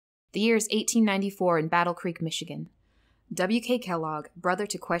The year is 1894 in Battle Creek, Michigan. W.K. Kellogg, brother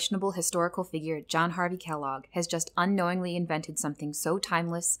to questionable historical figure John Harvey Kellogg, has just unknowingly invented something so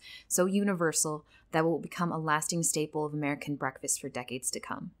timeless, so universal, that will become a lasting staple of American breakfast for decades to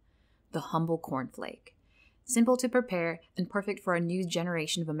come. The humble cornflake. Simple to prepare and perfect for a new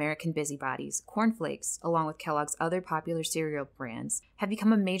generation of American busybodies, cornflakes, along with Kellogg's other popular cereal brands, have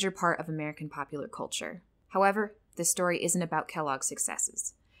become a major part of American popular culture. However, this story isn't about Kellogg's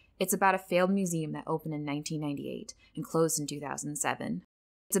successes. It's about a failed museum that opened in 1998 and closed in 2007.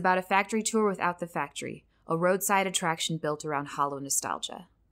 It's about a factory tour without the factory, a roadside attraction built around hollow nostalgia.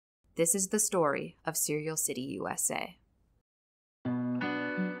 This is the story of Cereal City, USA.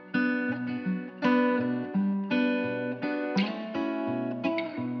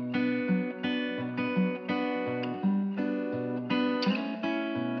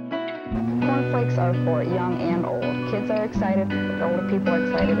 Cornflakes are for young and old. Kids are excited, older people are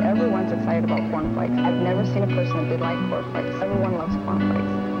excited, everyone's excited about cornflakes. I've never seen a person that did like cornflakes. Everyone loves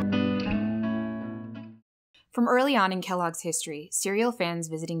cornflakes. From early on in Kellogg's history, cereal fans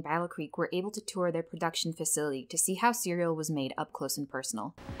visiting Battle Creek were able to tour their production facility to see how cereal was made up close and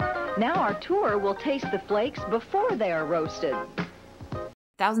personal. Now our tour will taste the flakes before they are roasted.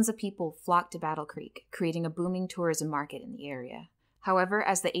 Thousands of people flocked to Battle Creek, creating a booming tourism market in the area. However,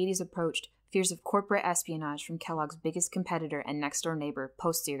 as the 80s approached, fears of corporate espionage from Kellogg's biggest competitor and next-door neighbor,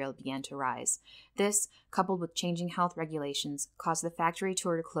 Post Cereal, began to rise. This, coupled with changing health regulations, caused the factory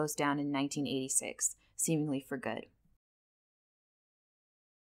tour to close down in 1986, seemingly for good.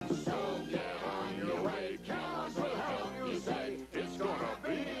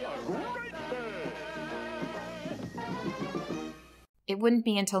 It wouldn't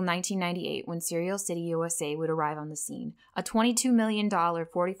be until 1998 when Cereal City, USA would arrive on the scene, a $22 million,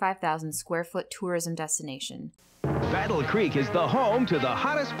 45,000 square foot tourism destination. Battle Creek is the home to the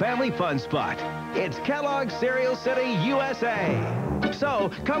hottest family fun spot. It's Kellogg's Cereal City, USA. So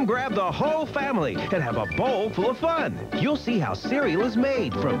come grab the whole family and have a bowl full of fun. You'll see how cereal is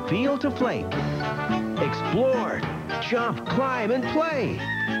made from peel to flake. Explore, jump, climb, and play.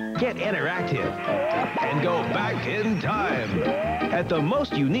 Get interactive and go back in time at the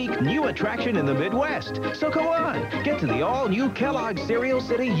most unique new attraction in the Midwest. So come on, get to the all-new Kellogg's Cereal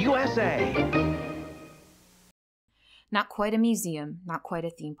City, USA. Not quite a museum, not quite a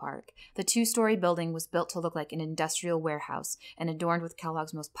theme park. The two-story building was built to look like an industrial warehouse and adorned with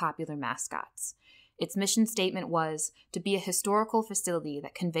Kellogg's most popular mascots. Its mission statement was to be a historical facility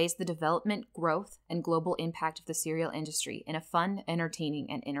that conveys the development, growth, and global impact of the cereal industry in a fun, entertaining,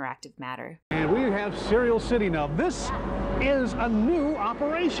 and interactive manner. And we have Cereal City now. This is a new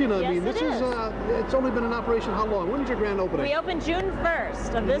operation. I mean, this is it's only been in operation how long? When's your grand opening? We opened June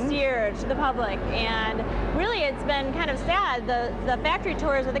 1st of this year to the public, and really it's been kind of sad. The factory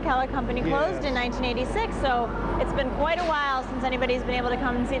tours of the Kellogg Company closed in 1986, so it's been quite a while since anybody's been able to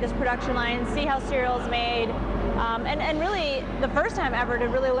come and see this production line and see how cereal is made. And really the first time ever to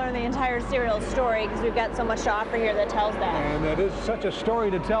really learn the entire cereal story, because we've got so much to offer here that tells that. And it is such a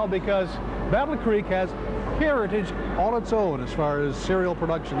story to tell because Battle Creek has heritage all its own as far as cereal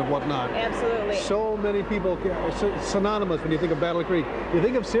production and whatnot. Absolutely. So many people, synonymous when you think of Battle Creek. You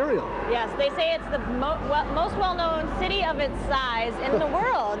think of cereal. Yes, they say it's the most well-known city of its size in the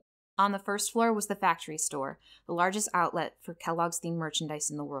world. On the first floor was the factory store, the largest outlet for Kellogg's themed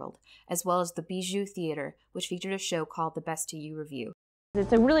merchandise in the world, as well as the Bijou Theater, which featured a show called The Best to You Review.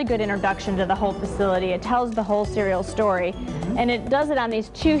 It's a really good introduction to the whole facility. It tells the whole cereal story, and it does it on these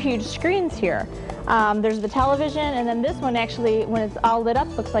two huge screens here. There's the television, and then this one actually, when it's all lit up,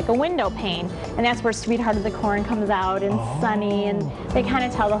 looks like a window pane, and that's where Sweetheart of the Corn comes out, and Sunny, and they kind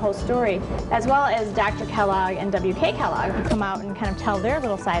of tell the whole story, as well as Dr. Kellogg and W.K. Kellogg, who come out and kind of tell their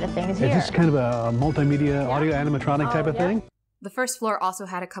little side of things here. Is this kind of a multimedia, audio animatronic type of thing? The first floor also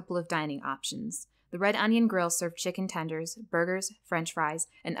had a couple of dining options. The Red Onion Grill served chicken tenders, burgers, french fries,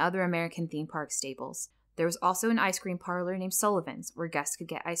 and other American theme park staples. There was also an ice cream parlor named Sullivan's, where guests could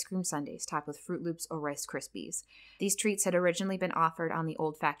get ice cream sundaes topped with Fruit Loops or Rice Krispies. These treats had originally been offered on the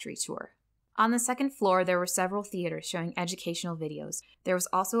old factory tour. On the second floor, there were several theaters showing educational videos. There was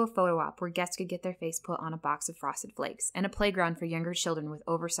also a photo op where guests could get their face put on a box of Frosted Flakes, and a playground for younger children with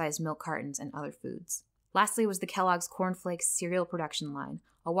oversized milk cartons and other foods. Lastly was the Kellogg's Cornflakes cereal production line,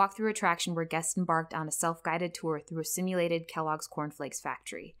 a walkthrough attraction where guests embarked on a self-guided tour through a simulated Kellogg's Cornflakes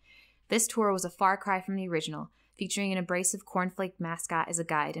factory. This tour was a far cry from the original, featuring an abrasive cornflake mascot as a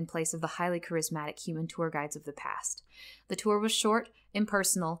guide in place of the highly charismatic human tour guides of the past. The tour was short,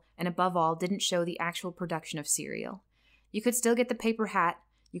 impersonal, and above all, didn't show the actual production of cereal. You could still get the paper hat,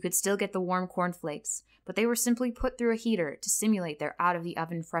 You could still get the warm cornflakes, but they were simply put through a heater to simulate their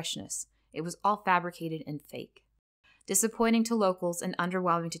out-of-the-oven freshness. It was all fabricated and fake. Disappointing to locals and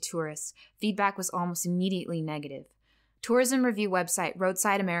underwhelming to tourists, feedback was almost immediately negative. Tourism review website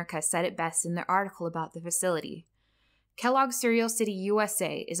Roadside America said it best in their article about the facility. Kellogg's Cereal City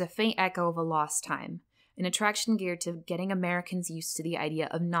USA is a faint echo of a lost time, an attraction geared to getting Americans used to the idea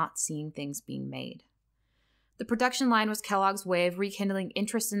of not seeing things being made. The production line was Kellogg's way of rekindling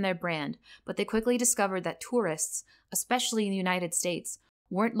interest in their brand, but they quickly discovered that tourists, especially in the United States,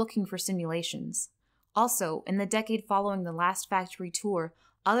 weren't looking for simulations. Also, in the decade following the last factory tour,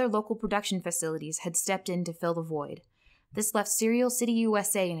 other local production facilities had stepped in to fill the void. This left Cereal City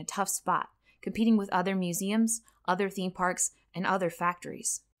USA in a tough spot, competing with other museums, other theme parks, and other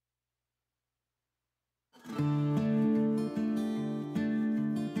factories.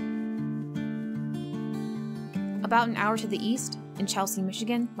 About an hour to the east, in Chelsea,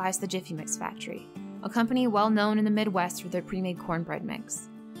 Michigan, lies the Jiffy Mix factory, a company well known in the Midwest for their pre-made cornbread mix.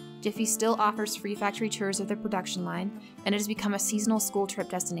 Jiffy still offers free factory tours of their production line, and it has become a seasonal school trip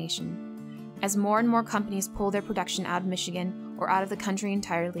destination. As more and more companies pull their production out of Michigan or out of the country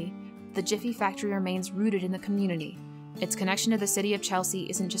entirely, the Jiffy factory remains rooted in the community. Its connection to the city of Chelsea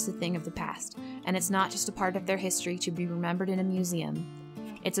isn't just a thing of the past, and it's not just a part of their history to be remembered in a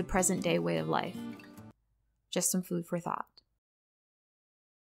museum. It's a present-day way of life. Just some food for thought.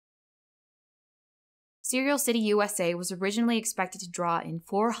 Cereal City USA was originally expected to draw in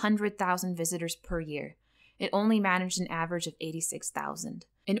 400,000 visitors per year. It only managed an average of 86,000.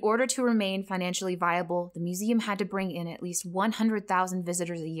 In order to remain financially viable, the museum had to bring in at least 100,000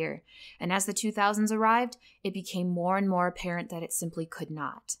 visitors a year, and as the 2000s arrived, it became more and more apparent that it simply could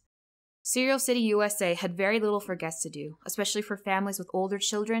not. Cereal City USA had very little for guests to do, especially for families with older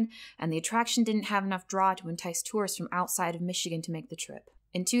children, and the attraction didn't have enough draw to entice tourists from outside of Michigan to make the trip.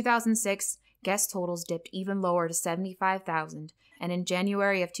 In 2006, guest totals dipped even lower to 75,000, and in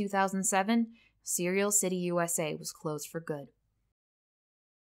January of 2007, Cereal City USA was closed for good.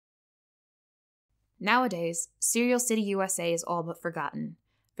 Nowadays, Cereal City USA is all but forgotten.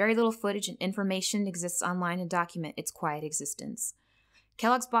 Very little footage and information exists online to document its quiet existence.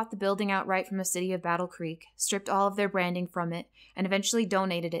 Kellogg's bought the building outright from the city of Battle Creek, stripped all of their branding from it, and eventually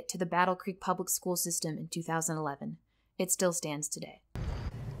donated it to the Battle Creek Public School System in 2011. It still stands today.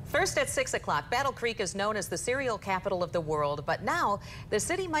 First at 6 o'clock, Battle Creek is known as the cereal capital of the world, but now the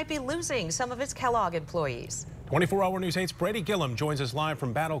city might be losing some of its Kellogg employees. 24-Hour News 8's Brady Gillum joins us live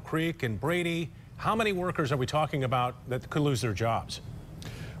from Battle Creek. And Brady, how many workers are we talking about that could lose their jobs?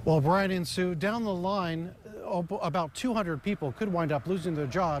 Well, Brian and Sue, down the line, about 200 people could wind up losing their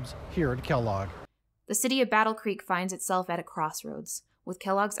jobs here at Kellogg. The city of Battle Creek finds itself at a crossroads, with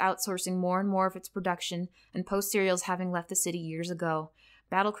Kellogg's outsourcing more and more of its production and Post cereals having left the city years ago.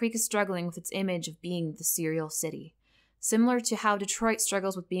 Battle Creek is struggling with its image of being the cereal city. Similar to how Detroit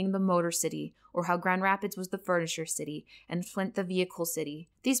struggles with being the motor city, or how Grand Rapids was the furniture city, and Flint the vehicle city.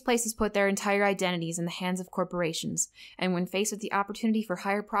 These places put their entire identities in the hands of corporations, and when faced with the opportunity for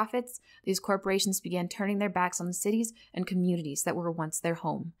higher profits, these corporations began turning their backs on the cities and communities that were once their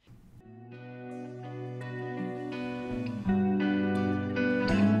home.